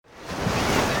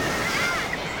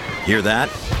Hear that?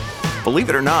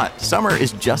 Believe it or not, summer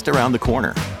is just around the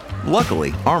corner.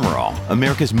 Luckily, Armor All,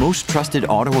 America's most trusted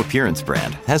auto appearance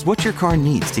brand, has what your car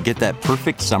needs to get that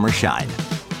perfect summer shine.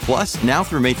 Plus, now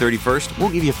through May 31st, we'll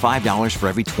give you $5 for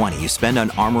every $20 you spend on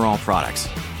Armor All products.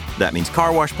 That means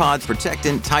car wash pods,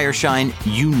 protectant, tire shine,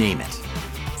 you name it.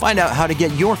 Find out how to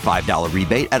get your $5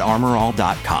 rebate at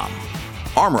armorall.com.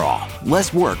 Armor All,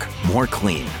 less work, more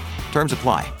clean. Terms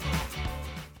apply.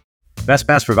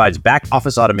 BestPass provides back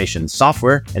office automation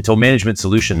software and tow management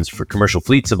solutions for commercial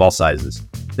fleets of all sizes.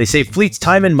 They save fleets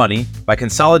time and money by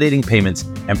consolidating payments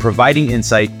and providing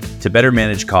insight to better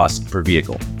manage costs per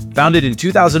vehicle. Founded in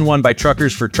 2001 by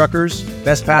truckers for truckers,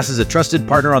 BestPass is a trusted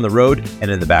partner on the road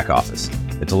and in the back office.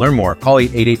 And to learn more, call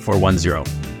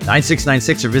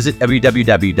 888-410-9696 or visit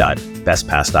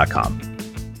www.bestpass.com.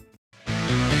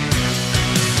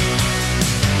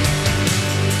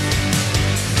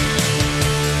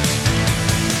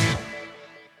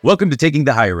 Welcome to Taking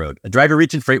the Higher Road, a Driver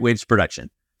Reach and Freight Waves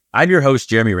production. I'm your host,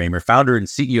 Jeremy Raymer, founder and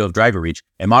CEO of Driver Reach,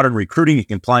 a modern recruiting and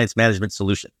compliance management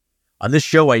solution. On this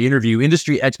show, I interview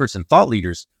industry experts and thought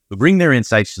leaders who bring their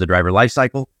insights to the driver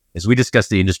lifecycle as we discuss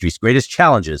the industry's greatest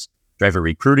challenges, driver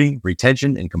recruiting,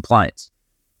 retention, and compliance.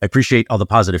 I appreciate all the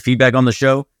positive feedback on the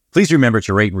show. Please remember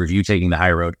to rate and review Taking the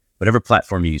Higher Road, whatever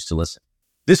platform you use to listen.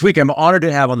 This week, I'm honored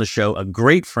to have on the show a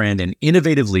great friend and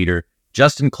innovative leader,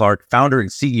 Justin Clark, founder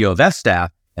and CEO of F-Staff,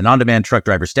 an on-demand truck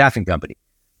driver staffing company.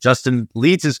 Justin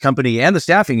leads his company and the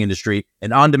staffing industry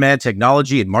in on-demand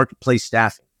technology and marketplace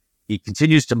staffing. He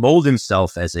continues to mold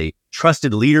himself as a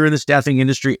trusted leader in the staffing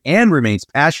industry and remains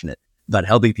passionate about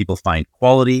helping people find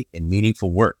quality and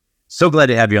meaningful work. So glad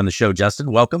to have you on the show,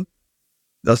 Justin. Welcome.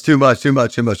 That's too much. Hey,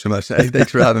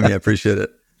 thanks for having me. I appreciate it.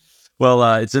 Well,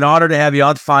 it's an honor to have you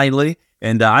on finally.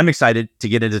 And I'm excited to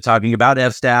get into talking about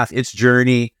F-Staff, its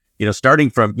journey, starting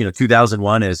from,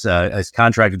 2001 as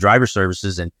contracted driver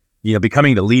services and,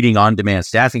 becoming the leading on-demand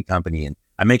staffing company. And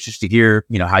I'm anxious to hear,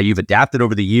 how you've adapted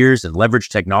over the years and leveraged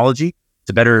technology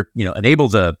to better, enable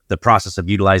the process of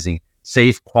utilizing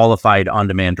safe, qualified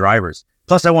on-demand drivers.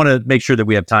 Plus, I want to make sure that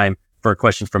we have time for a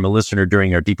question from a listener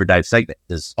during our deeper dive segment.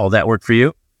 Does all that work for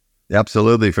you?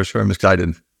 Absolutely, for sure. I'm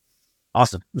excited.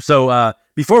 Awesome. So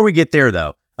before we get there,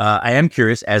 though, I am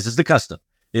curious, as is the custom,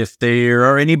 if there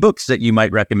are any books that you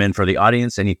might recommend for the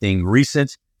audience, anything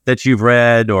recent that you've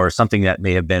read or something that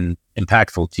may have been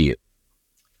impactful to you.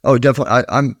 Oh, definitely.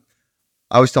 I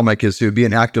always tell my kids to be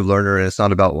an active learner, and it's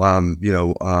not about,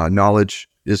 knowledge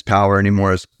is power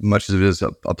anymore as much as it is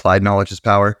applied knowledge is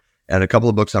power. And a couple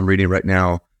of books I'm reading right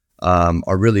now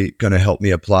are really going to help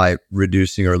me apply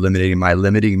reducing or eliminating my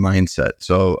limiting mindset.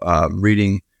 So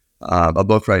reading a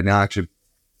book right now, actually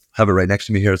have it right next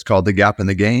to me here. It's called The Gap and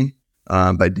the Gain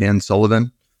by Dan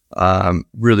Sullivan.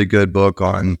 Really good book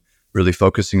on really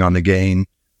focusing on the gain.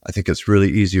 I think it's really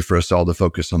easy for us all to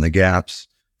focus on the gaps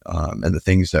and the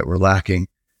things that we're lacking.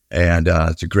 And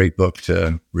it's a great book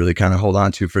to really kind of hold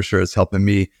on to for sure. It's helping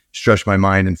me stretch my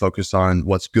mind and focus on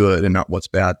what's good and not what's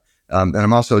bad. And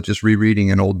I'm also just rereading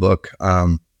an old book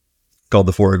called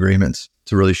The Four Agreements.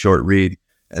 It's a really short read,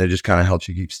 and it just kind of helps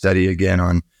you keep steady again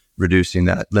on reducing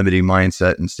that limiting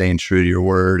mindset and staying true to your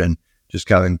word and just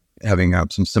kind of having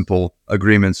some simple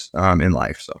agreements in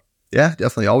life. So yeah,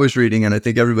 definitely always reading, and I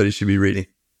think everybody should be reading.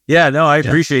 Yeah, no, I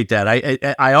appreciate that.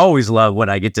 I always love when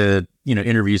I get to,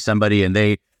 interview somebody and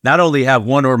they not only have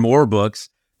one or more books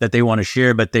that they want to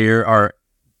share, but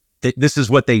this is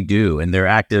what they do, and they're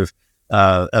active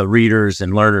readers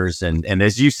and learners. And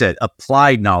as you said,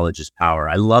 applied knowledge is power.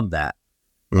 I love that.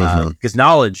 Because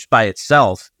knowledge by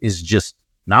itself is just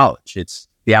knowledge. It's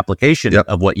the application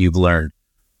of what you've learned,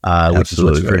 which is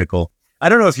what's critical. I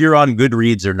don't know if you're on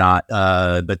Goodreads or not,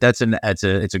 but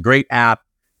it's a great app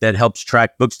that helps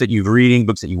track books that you're reading,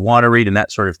 books that you want to read, and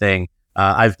that sort of thing.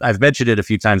 I've mentioned it a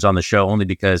few times on the show only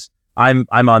because I'm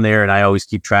on there and I always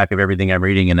keep track of everything I'm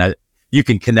reading, and you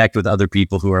can connect with other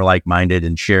people who are like-minded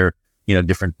and share,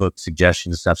 different book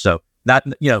suggestions and stuff. So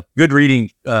good reading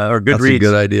or Goodreads. That's a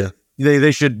good idea.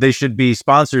 They should be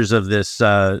sponsors of this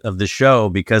show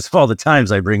because of all the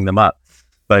times I bring them up.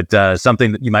 But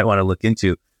something that you might want to look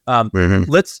into.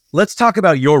 Let's talk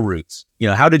about your roots.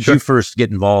 How did you first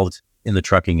get involved in the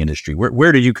trucking industry?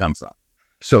 Where did you come from?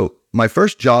 So my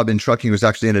first job in trucking was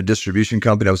actually in a distribution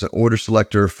company. I was an order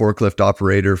selector, forklift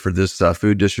operator for this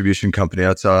food distribution company.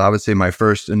 That's I would say my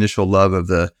first initial love of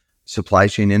the supply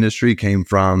chain industry came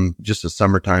from just a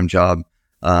summertime job.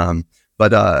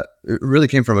 But it really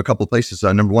came from a couple of places.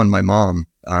 Number one, my mom,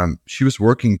 she was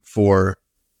working for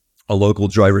a local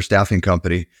driver staffing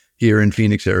company here in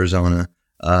Phoenix, Arizona.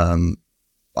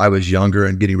 I was younger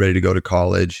and getting ready to go to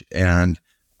college, and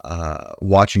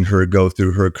watching her go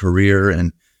through her career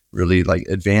and really like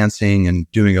advancing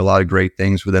and doing a lot of great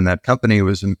things within that company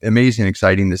was amazing and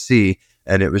exciting to see.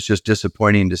 And it was just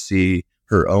disappointing to see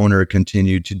her owner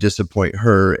continue to disappoint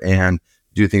her and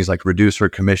do things like reduce her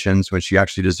commissions when she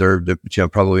actually deserved to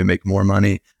probably make more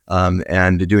money,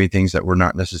 and doing things that were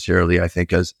not necessarily, I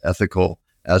think, as ethical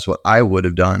as what I would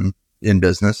have done in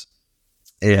business.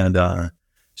 And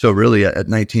so really at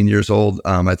 19 years old,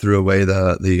 I threw away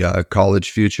the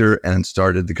college future and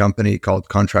started the company called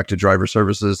Contracted Driver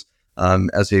Services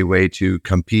as a way to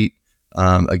compete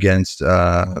against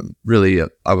really,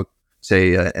 I would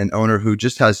say, an owner who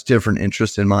just has different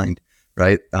interests in mind.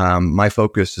 Right. My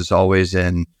focus is always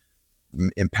in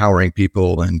empowering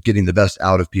people and getting the best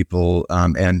out of people,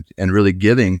 and really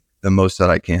giving the most that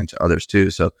I can to others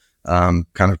too. So kind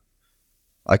of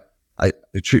I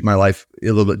treat my life a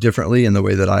little bit differently in the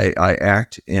way that I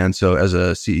act. And so as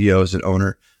a CEO, as an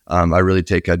owner, I really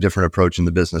take a different approach in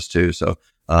the business too. So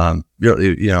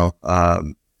really,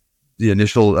 the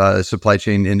initial supply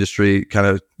chain industry kind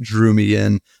of drew me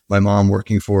in. My mom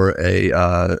working for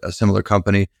a similar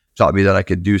company taught me that I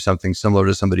could do something similar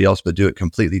to somebody else, but do it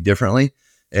completely differently.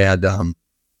 And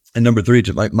number three,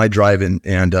 my drive and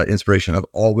inspiration. I've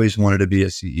always wanted to be a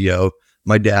CEO.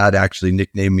 My dad actually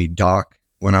nicknamed me Doc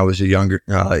when I was a younger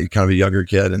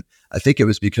kid. And I think it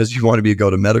was because he wanted me to go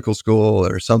to medical school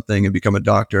or something and become a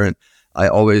doctor. And I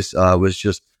always was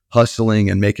just hustling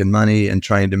and making money and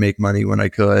trying to make money when I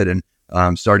could, and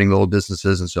starting little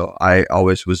businesses. And so I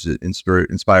always was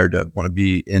inspired to want to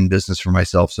be in business for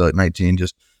myself. So at 19,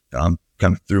 just kind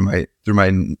of threw my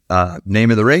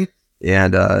name in the ring,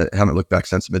 and haven't looked back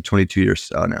since. I've been 22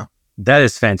 years now. That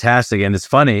is fantastic. And it's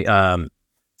funny.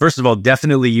 First of all,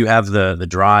 definitely you have the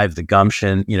drive, the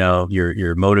gumption,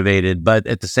 you're motivated, but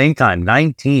at the same time,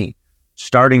 19,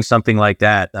 starting something like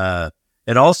that.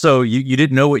 And also you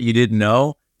didn't know what you didn't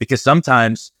know, because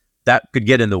sometimes that could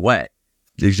get in the way.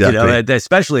 Exactly.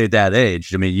 Especially at that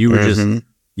age. I mean, you were just,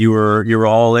 you were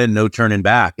all in, no turning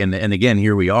back. And again,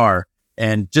 here we are.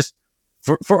 And just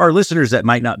for our listeners that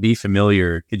might not be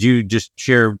familiar, could you just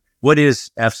share what is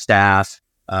F-Staff?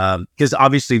 Because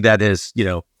obviously that is,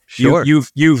 Sure.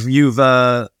 you've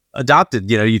adopted,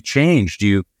 you've changed,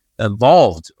 you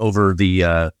evolved over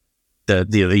the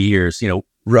years.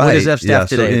 Right. What is F-Staff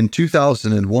today? So in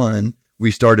 2001, we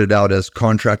started out as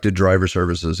Contracted Driver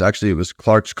Services. Actually, it was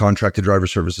Clark's Contracted Driver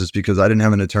Services because I didn't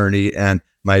have an attorney, and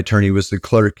my attorney was the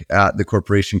clerk at the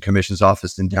Corporation Commission's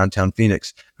office in downtown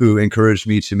Phoenix, who encouraged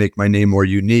me to make my name more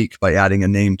unique by adding a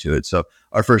name to it. So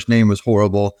our first name was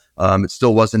horrible. It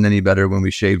still wasn't any better when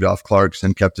we shaved off Clark's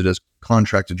and kept it as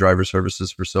Contracted Driver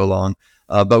Services for so long.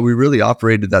 But we really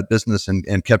operated that business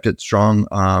and kept it strong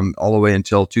all the way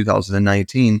until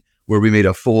 2019, where we made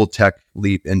a full tech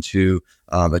leap into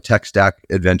a tech stack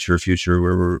adventure future,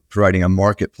 where we're providing a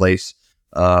marketplace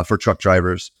for truck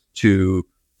drivers to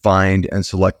find and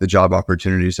select the job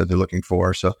opportunities that they're looking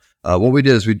for. So what we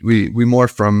did is we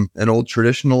morphed from an old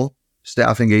traditional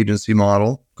staffing agency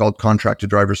model called Contracted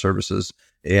Driver Services,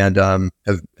 and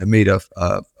have made a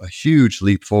huge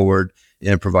leap forward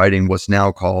in providing what's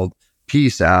now called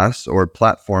PSaaS, or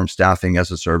Platform Staffing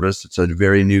as a Service. It's a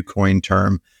very new coined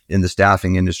term in the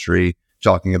staffing industry,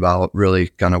 talking about really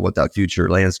kind of what that future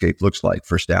landscape looks like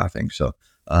for staffing. So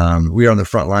we are on the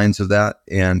front lines of that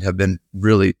and have been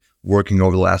really working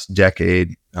over the last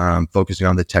decade, focusing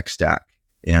on the tech stack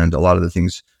and a lot of the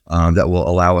things that will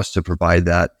allow us to provide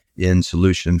that in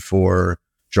solution for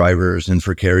drivers and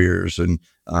for carriers and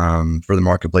for the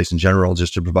marketplace in general,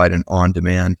 just to provide an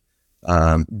on-demand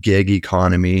gig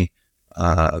economy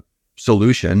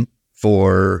solution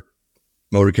for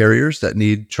motor carriers that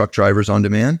need truck drivers on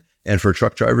demand, and for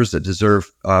truck drivers that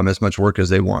deserve as much work as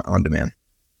they want on demand.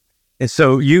 And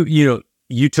so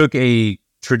you took a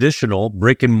traditional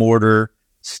brick and mortar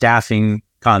staffing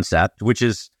concept, which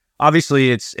is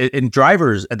obviously it's in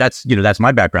drivers. That's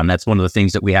my background. That's one of the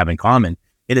things that we have in common.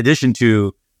 In addition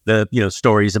to the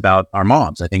stories about our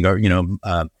moms, I think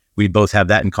we both have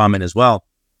that in common as well.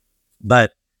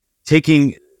 But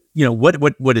taking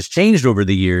what has changed over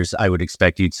the years, I would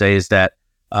expect you'd say, is that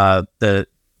the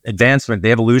advancement,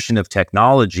 the evolution of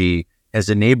technology has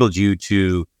enabled you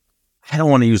to, I don't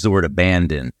want to use the word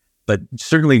abandon, but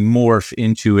certainly morph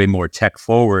into a more tech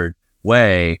forward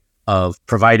way of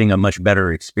providing a much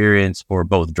better experience for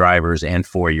both drivers and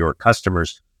for your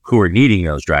customers who are needing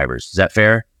those drivers. Is that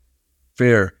fair?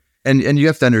 Fair. And you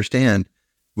have to understand,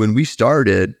 when we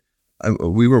started,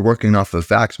 we were working off of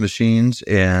fax machines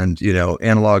and,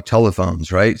 analog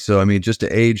telephones, right? So, I mean, just to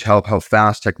age how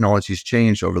fast technology's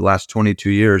changed over the last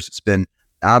 22 years, it's been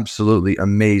absolutely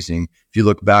amazing if you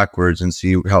look backwards and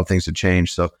see how things have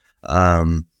changed. So,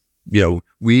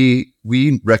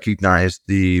 we recognize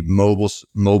the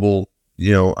mobile,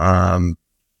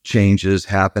 changes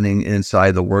happening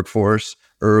inside the workforce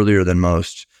earlier than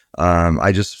most.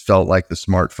 I just felt like the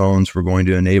smartphones were going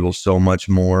to enable so much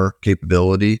more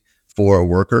capability for a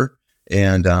worker,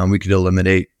 and we could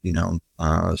eliminate,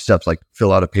 steps like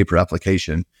fill out a paper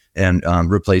application and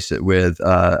replace it with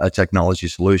a technology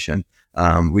solution.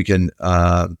 We can,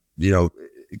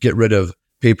 get rid of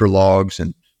paper logs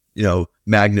and,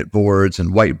 magnet boards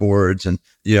and whiteboards and,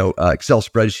 Excel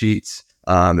spreadsheets.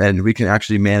 And we can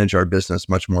actually manage our business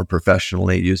much more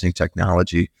professionally using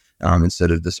technology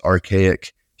instead of this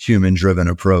archaic human-driven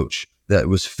approach that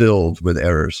was filled with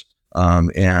errors.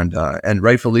 And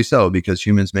rightfully so, because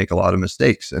humans make a lot of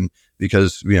mistakes and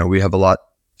because, we have a lot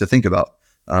to think about.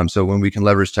 So when we can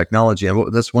leverage technology,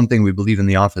 and that's one thing we believe in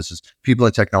the office is people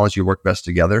and technology work best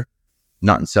together,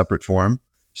 not in separate form.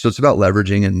 So it's about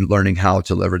leveraging and learning how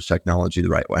to leverage technology the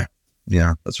right way.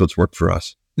 Yeah, that's what's worked for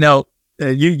us. Now,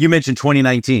 you mentioned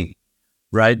 2019,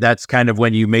 right? That's kind of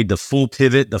when you made the full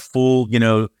pivot, the full,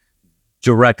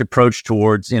 direct approach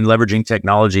towards in leveraging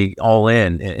technology all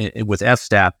in with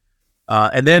F-Staff.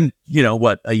 And then,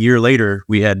 a year later,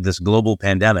 we had this global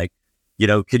pandemic.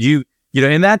 Could you,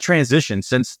 in that transition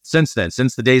since then,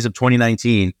 since the days of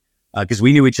 2019, because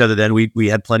we knew each other then, we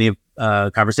had plenty of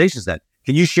conversations then.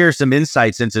 Can you share some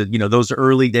insights into, those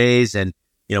early days and,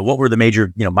 what were the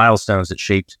major, milestones that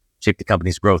shaped the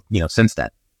company's growth, since then?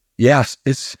 Yes,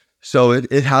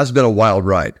 it has been a wild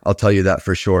ride. I'll tell you that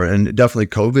for sure. And definitely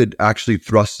COVID actually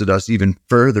thrusted us even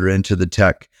further into the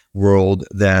tech world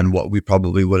than what we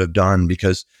probably would have done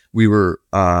because we were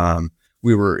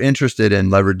interested in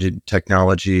leveraging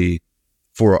technology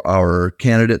for our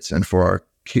candidates and for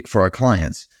our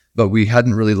clients, but we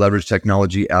hadn't really leveraged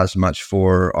technology as much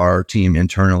for our team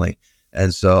internally.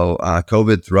 And so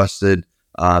COVID thrusted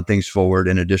things forward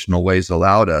in additional ways,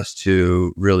 allowed us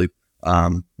to really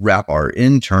wrap our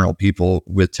internal people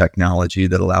with technology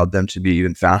that allowed them to be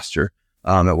even faster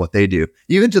at what they do,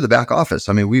 even to the back office.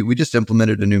 I mean, we just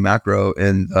implemented a new macro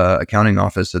in the accounting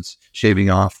office that's shaving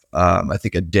off, I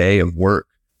think, a day of work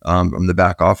from the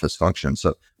back office function.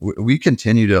 So we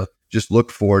continue to just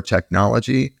look for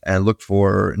technology and look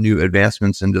for new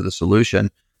advancements into the solution.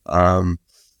 And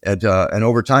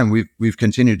over time, we've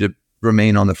continued to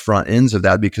remain on the front ends of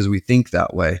that because we think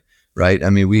that way, right? I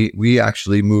mean, we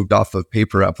actually moved off of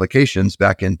paper applications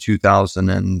back in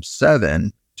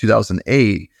 2007,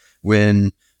 2008,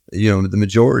 when, the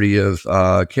majority of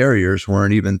carriers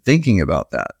weren't even thinking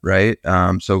about that, right?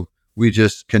 So we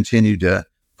just continue to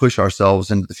push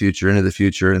ourselves into the future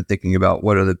and thinking about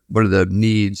what are the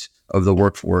needs of the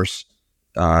workforce,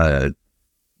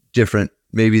 different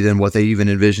maybe than what they even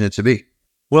envision it to be.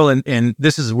 Well, and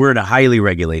we're in a highly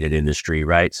regulated industry,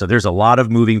 right? So there's a lot of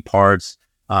moving parts.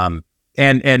 And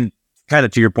kind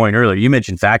of to your point earlier, you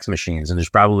mentioned fax machines, and there's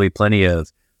probably plenty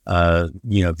of,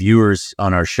 viewers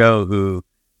on our show who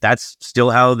that's still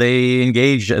how they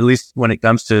engage, at least when it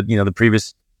comes to, the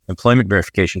previous employment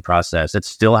verification process. It's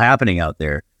still happening out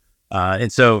there.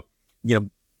 And so,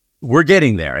 we're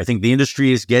getting there. I think the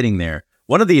industry is getting there.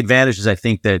 One of the advantages I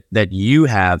think that you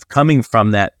have coming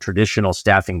from that traditional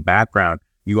staffing background,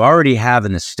 you already have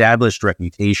an established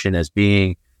reputation as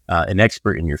being an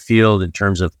expert in your field in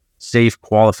terms of safe,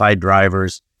 qualified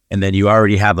drivers. And then you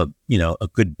already have a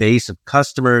good base of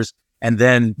customers. And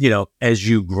then, as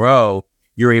you grow,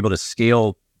 you're able to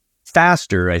scale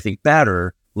faster, I think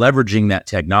better, leveraging that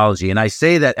technology. And I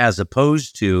say that as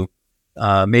opposed to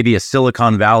maybe a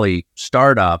Silicon Valley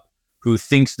startup who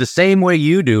thinks the same way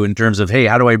you do in terms of, hey,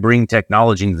 how do I bring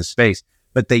technology into the space?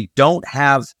 But they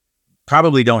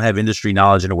probably don't have industry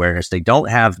knowledge and awareness. They don't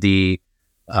have the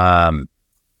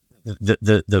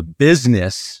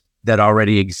business that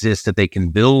already exists that they can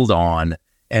build on.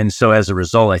 And so as a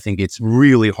result, I think it's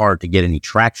really hard to get any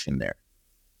traction there.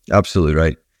 Absolutely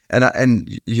right.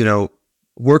 And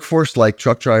workforce like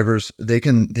truck drivers, they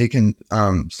can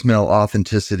smell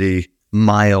authenticity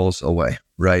miles away,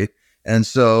 right? And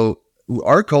so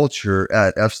our culture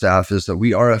at F-Staff is that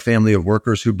we are a family of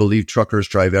workers who believe truckers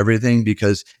drive everything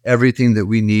because everything that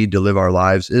we need to live our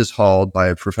lives is hauled by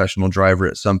a professional driver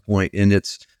at some point in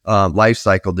its life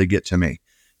cycle to get to me.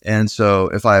 And so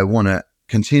if I want to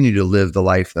continue to live the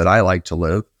life that I like to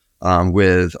live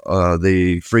with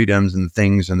the freedoms and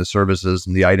things and the services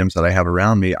and the items that I have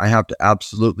around me, I have to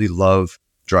absolutely love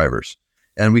drivers.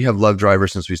 And we have loved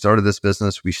drivers since we started this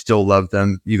business. We still love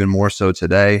them even more so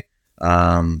today.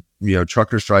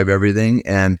 Truckers drive everything.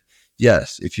 And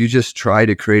yes, if you just try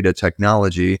to create a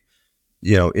technology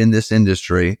in this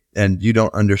industry and you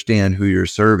don't understand who you're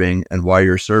serving and why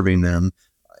you're serving them,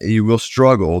 you will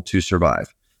struggle to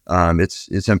survive.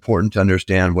 It's important to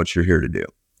understand what you're here to do.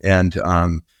 And,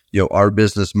 our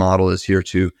business model is here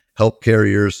to help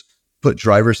carriers put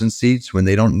drivers in seats when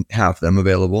they don't have them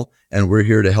available. And we're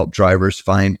here to help drivers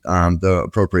find the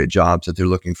appropriate jobs that they're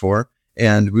looking for.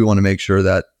 And we want to make sure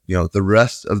that, the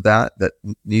rest of that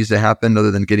needs to happen other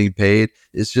than getting paid,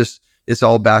 it's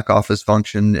all back office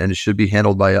function, and it should be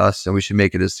handled by us. And we should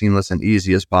make it as seamless and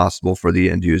easy as possible for the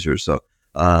end user. So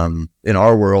in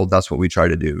our world, that's what we try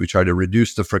to do. We try to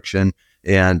reduce the friction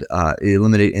and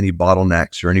eliminate any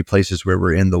bottlenecks or any places where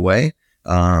we're in the way.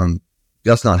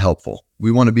 That's not helpful.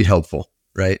 We want to be helpful,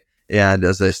 right? And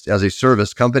as a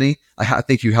service company, I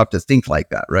think you have to think like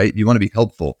that, right? You want to be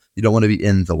helpful. You don't want to be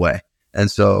in the way. And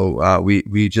so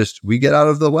we get out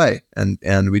of the way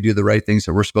and we do the right things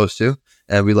that we're supposed to,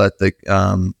 and we let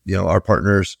our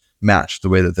partners match the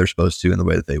way that they're supposed to and the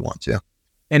way that they want to.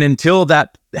 And until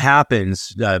that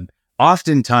happens,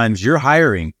 oftentimes you're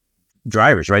hiring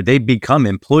drivers, right? They become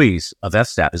employees of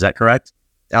FStaff. Is that correct?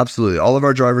 Absolutely. All of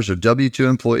our drivers are W-2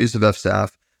 employees of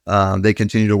FStaff. They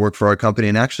continue to work for our company,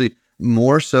 and actually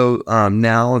more so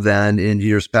now than in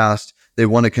years past, they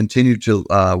want to continue to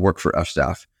work for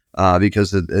FStaff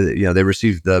because they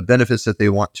receive the benefits that they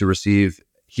want to receive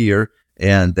here,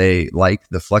 and they like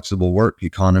the flexible work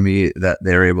economy that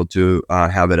they're able to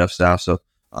have at FStaff. So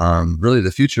really,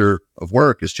 the future of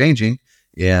work is changing,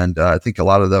 and I think a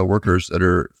lot of the workers that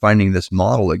are finding this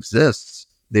model exists,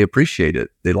 they appreciate it,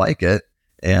 they like it.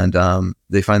 And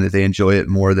they find that they enjoy it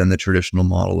more than the traditional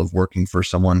model of working for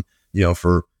someone,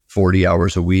 for 40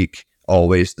 hours a week,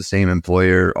 always the same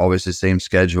employer, always the same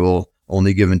schedule,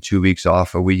 only given 2 weeks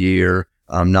off a year,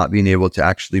 not being able to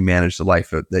actually manage the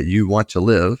life that you want to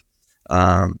live.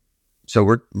 So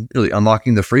we're really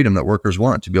unlocking the freedom that workers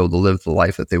want to be able to live the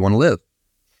life that they want to live.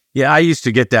 Yeah, I used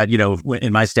to get that,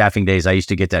 in my staffing days, I used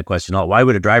to get that question. Why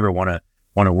would a driver want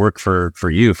to work for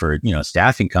you, for, a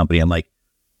staffing company? I'm like,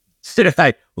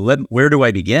 where do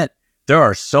I begin? There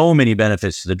are so many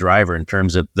benefits to the driver in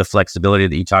terms of the flexibility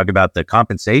that you talk about. The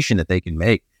compensation that they can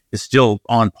make is still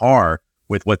on par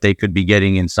with what they could be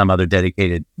getting in some other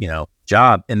dedicated,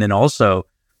 job. And then also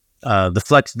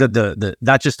the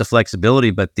not just the flexibility,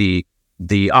 but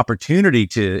the opportunity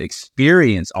to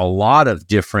experience a lot of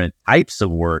different types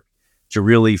of work to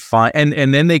really find,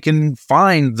 and then they can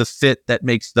find the fit that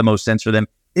makes the most sense for them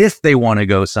if they want to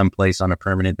go someplace on a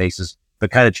permanent basis. But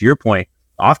kind of to your point,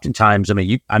 oftentimes,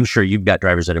 I'm sure you've got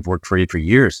drivers that have worked for you for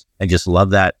years and just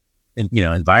love that,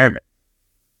 environment.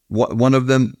 One of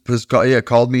them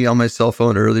called me on my cell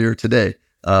phone earlier today.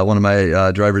 One of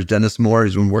my drivers, Dennis Moore,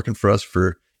 he's been working for us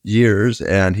for years,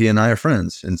 and he and I are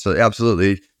friends. And so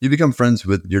absolutely, you become friends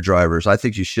with your drivers. I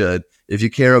think you should. If you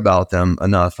care about them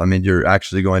enough, you're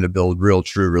actually going to build real,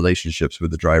 true relationships with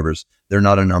the drivers. They're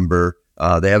not a number.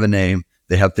 They have a name.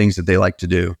 They have things that they like to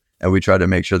do. And we try to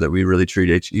make sure that we really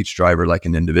treat each driver like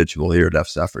an individual here at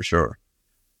FStaff for sure.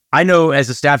 I know as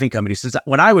a staffing company, since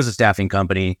when I was a staffing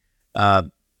company, I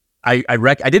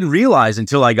didn't realize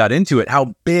until I got into it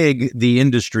how big the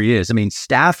industry is.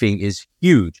 Staffing is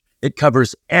huge. It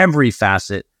covers every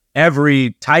facet,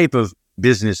 every type of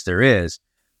business there is.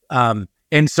 And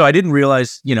so I didn't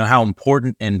realize, how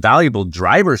important and valuable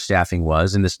driver staffing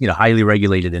was in this, highly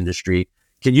regulated industry.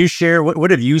 Can you share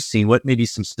what have you seen? What maybe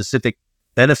some specific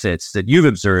benefits that you've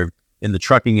observed in the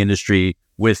trucking industry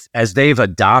as they've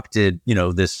adopted,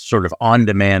 this sort of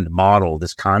on-demand model,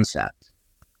 this concept?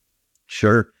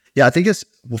 Sure. Yeah, I think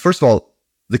first of all,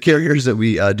 the carriers that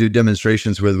we do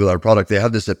demonstrations with our product, they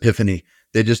have this epiphany.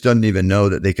 They just don't even know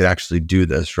that they could actually do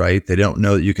this, right? They don't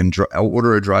know that you can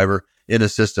order a driver in a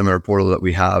system or a portal that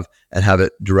we have and have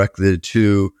it directed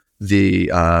to the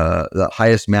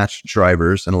highest matched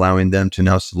drivers and allowing them to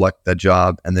now select that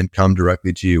job and then come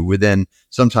directly to you.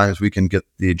 Sometimes we can get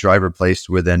the driver placed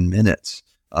within minutes.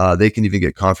 They can even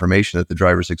get confirmation that the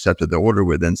driver's accepted the order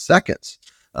within seconds.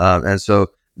 And so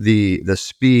the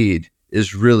speed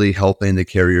is really helping the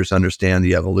carriers understand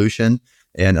the evolution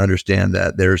and understand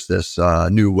that there's this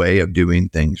new way of doing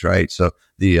things, right? So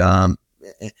and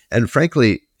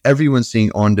frankly, everyone's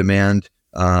seeing on-demand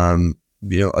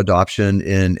adoption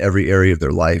in every area of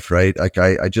their life, right? Like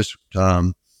I just,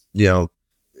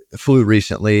 flew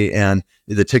recently, and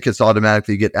the tickets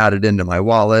automatically get added into my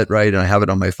wallet, right? And I have it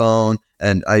on my phone,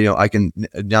 and I can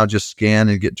now just scan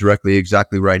and get directly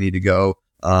exactly where I need to go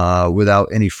without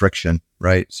any friction,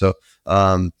 right? So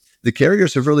the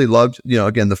carriers have really loved,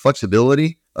 again, the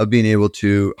flexibility of being able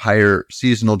to hire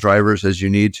seasonal drivers as you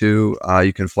need to.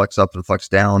 You can flex up and flex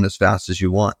down as fast as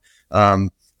you want.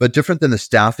 But different than the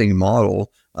staffing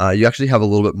model, you actually have a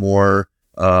little bit more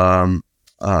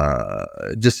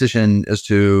decision as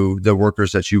to the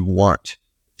workers that you want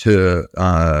to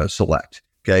select.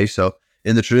 Okay, so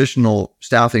in the traditional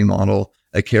staffing model,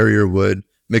 a carrier would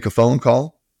make a phone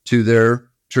call to their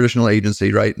traditional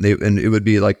agency, right? And it would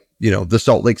be like, the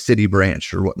Salt Lake City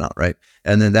branch or whatnot, right?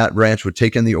 And then that branch would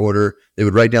take in the order, they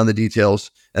would write down the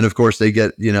details, and of course they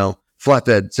get,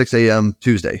 flatbed 6 a.m.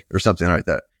 Tuesday or something like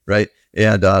that, right?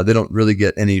 And they don't really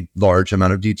get any large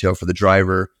amount of detail for the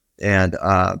driver. And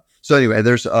so anyway,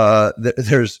 there's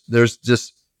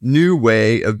this new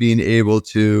way of being able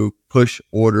to push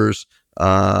orders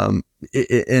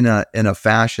in a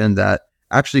fashion that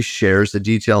actually shares the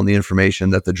detail and the information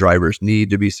that the drivers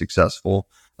need to be successful.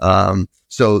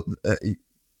 So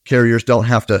carriers don't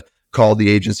have to call the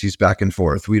agencies back and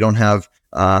forth. We don't have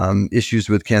issues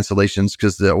with cancellations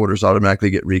because the orders automatically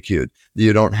get requeued.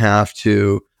 You don't have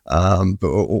to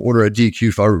order a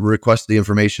DQ file, request the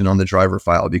information on the driver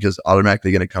file because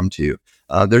automatically going to come to you.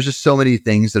 There's just so many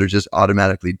things that are just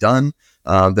automatically done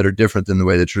that are different than the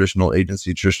way the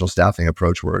traditional staffing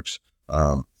approach works.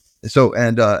 And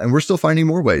we're still finding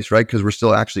more ways, right? Because we're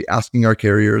still actually asking our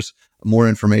carriers more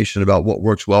information about what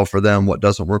works well for them, what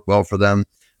doesn't work well for them.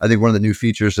 I think one of the new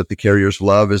features that the carriers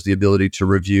love is the ability to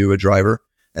review a driver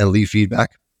and leave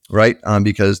feedback, right?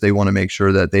 Because they want to make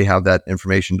sure that they have that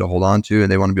information to hold on to,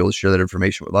 and they want to be able to share that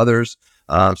information with others.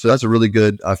 So that's a really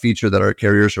good feature that our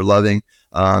carriers are loving,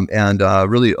 and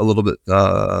really a little bit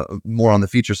more on the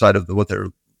feature side of what they're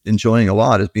enjoying a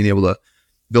lot is being able to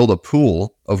build a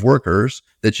pool of workers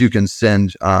that you can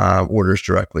send orders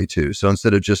directly to. So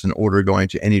instead of just an order going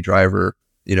to any driver,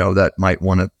 that might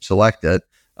want to select it,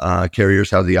 carriers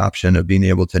have the option of being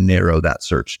able to narrow that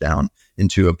search down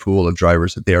into a pool of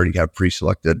drivers that they already have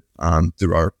pre-selected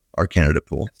through our candidate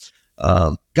pool.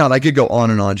 God, I could go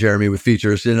on and on, Jeremy, with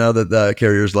features, that the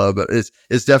carriers love, but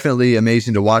it's definitely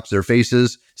amazing to watch their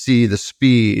faces, see the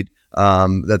speed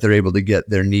that they're able to get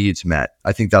their needs met.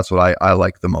 I think that's what I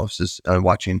like the most is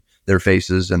watching their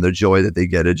faces and the joy that they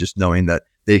get at just knowing that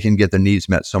they can get their needs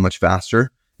met so much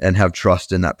faster and have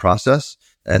trust in that process.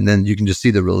 And then you can just see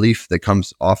the relief that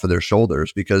comes off of their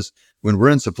shoulders, because when we're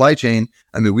in supply chain,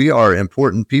 we are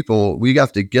important people. We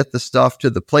have to get the stuff to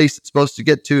the place it's supposed to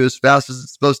get to as fast as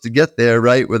it's supposed to get there,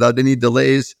 right? Without any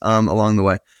delays along the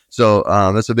way. So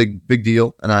that's a big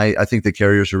deal. And I think the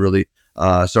carriers are really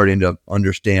starting to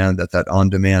understand that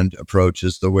on-demand approach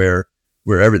is where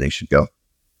everything should go.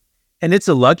 And it's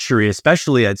a luxury,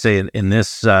 especially I'd say in this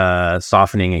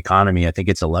softening economy. I think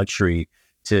it's a luxury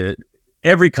to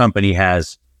every company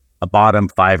has a bottom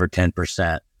 5 or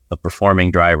 10% of performing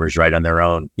drivers right on their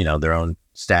own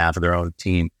staff or their own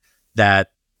team, that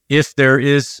if there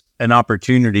is an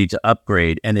opportunity to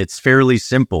upgrade and it's fairly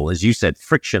simple, as you said,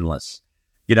 frictionless,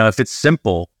 if it's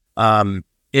simple,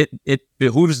 it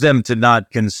behooves them to not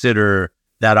consider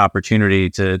that opportunity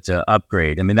to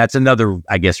upgrade. That's another,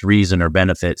 I guess, reason or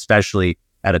benefit, especially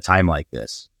at a time like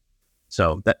this.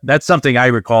 So that's something I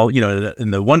recall,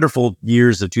 in the wonderful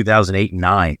years of 2008 and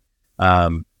 9,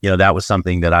 that was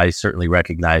something that I certainly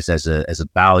recognized as a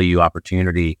value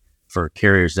opportunity for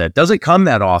carriers that doesn't come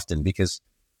that often, because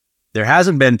there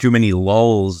hasn't been too many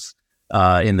lulls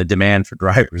in the demand for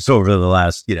drivers over the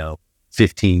last,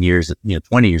 15 years,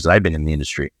 20 years that I've been in the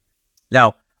industry.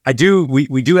 Now,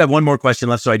 we do have one more question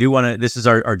left. So I do want to, this is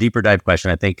our deeper dive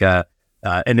question, I think,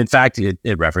 and in fact,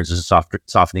 it references a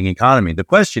softening economy. The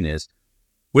question is,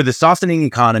 with a softening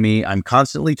economy, I'm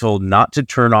constantly told not to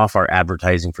turn off our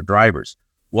advertising for drivers.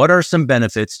 What are some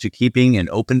benefits to keeping an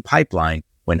open pipeline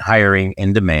when hiring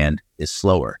and demand is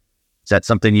slower? Is that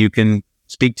something you can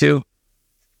speak to?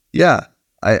 Yeah,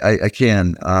 I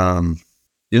can.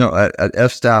 At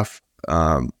F-Staff,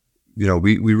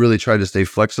 we really try to stay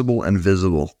flexible and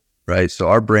visible, right? So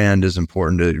our brand is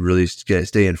important to really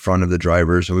stay in front of the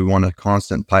drivers, and we want a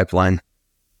constant pipeline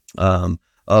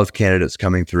of candidates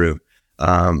coming through.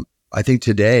 I think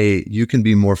today you can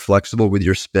be more flexible with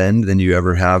your spend than you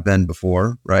ever have been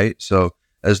before, right? So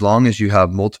as long as you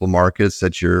have multiple markets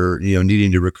that you're,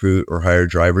 needing to recruit or hire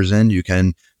drivers in, you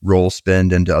can roll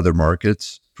spend into other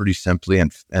markets pretty simply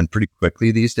and pretty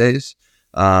quickly these days.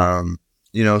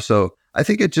 So I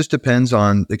think it just depends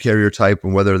on the carrier type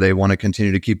and whether they want to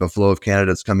continue to keep a flow of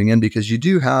candidates coming in, because you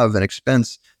do have an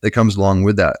expense that comes along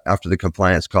with that after the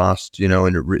compliance cost,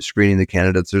 and screening the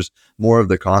candidates. There's more of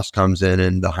the cost comes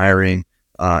in the hiring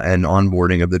and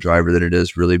onboarding of the driver than it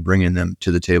is really bringing them to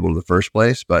the table in the first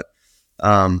place. But,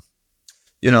 the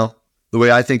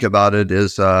way I think about it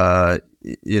is, why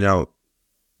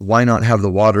not have the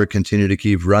water continue to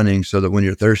keep running so that when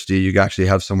you're thirsty, you actually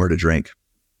have somewhere to drink?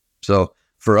 So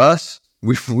for us,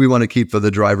 we want to keep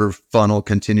the driver funnel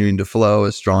continuing to flow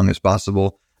as strong as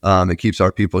possible. It keeps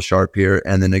our people sharp here.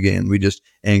 And then again, we just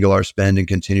angle our spend and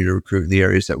continue to recruit in the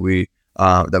areas that we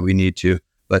need to.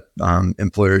 But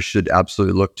employers should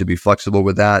absolutely look to be flexible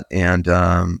with that, and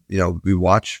be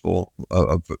watchful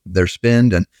of their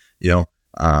spend, and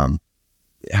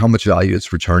how much value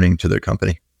it's returning to their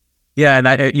company. Yeah, and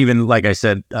I, even like I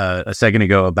said a second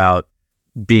ago about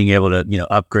being able to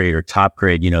upgrade or top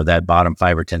grade that bottom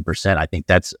 5 or 10%. I think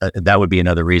that would be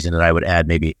another reason that I would add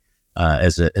maybe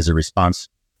as a response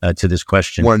to this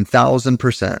question.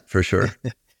 1,000% for sure.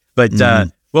 But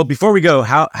well, before we go,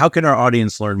 how can our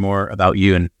audience learn more about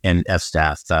you and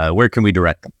F-Staff? Where can we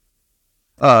direct them?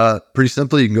 Pretty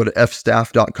simply, you can go to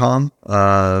fstaff.com.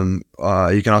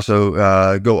 You can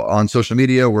also go on social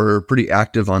media. We're pretty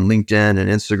active on LinkedIn and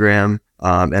Instagram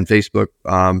and Facebook,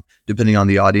 depending on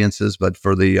the audiences. But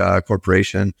for the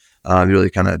corporation, you really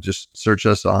kind of just search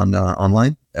us on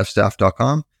online,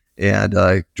 fstaff.com,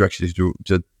 and directs you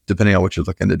to depending on what you're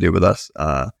looking to do with us.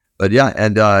 But yeah,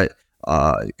 and you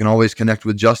can always connect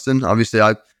with Justin. Obviously,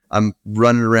 I'm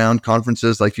running around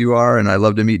conferences like you are, and I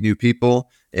love to meet new people.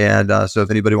 And so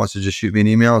if anybody wants to just shoot me an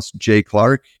email, it's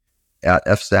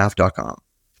jclark@fstaff.com.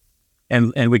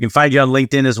 And we can find you on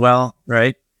LinkedIn as well,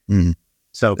 right? Mm-hmm.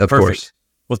 So of perfect. Course.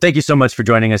 Well, thank you so much for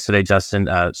joining us today, Justin.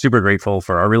 Super grateful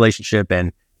for our relationship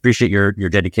and appreciate your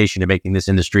dedication to making this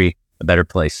industry a better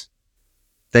place.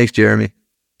 Thanks, Jeremy.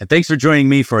 And thanks for joining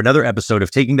me for another episode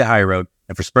of Taking the High Road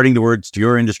and for spreading the words to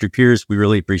your industry peers. We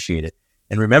really appreciate it.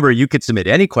 And remember, you could submit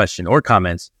any question or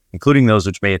comments, including those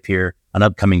which may appear on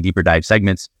upcoming deeper dive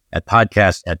segments at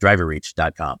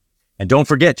podcast@driverreach.com. And don't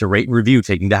forget to rate and review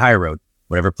Taking the High Road,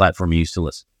 whatever platform you use to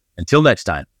listen. Until next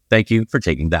time, thank you for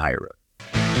taking the high road.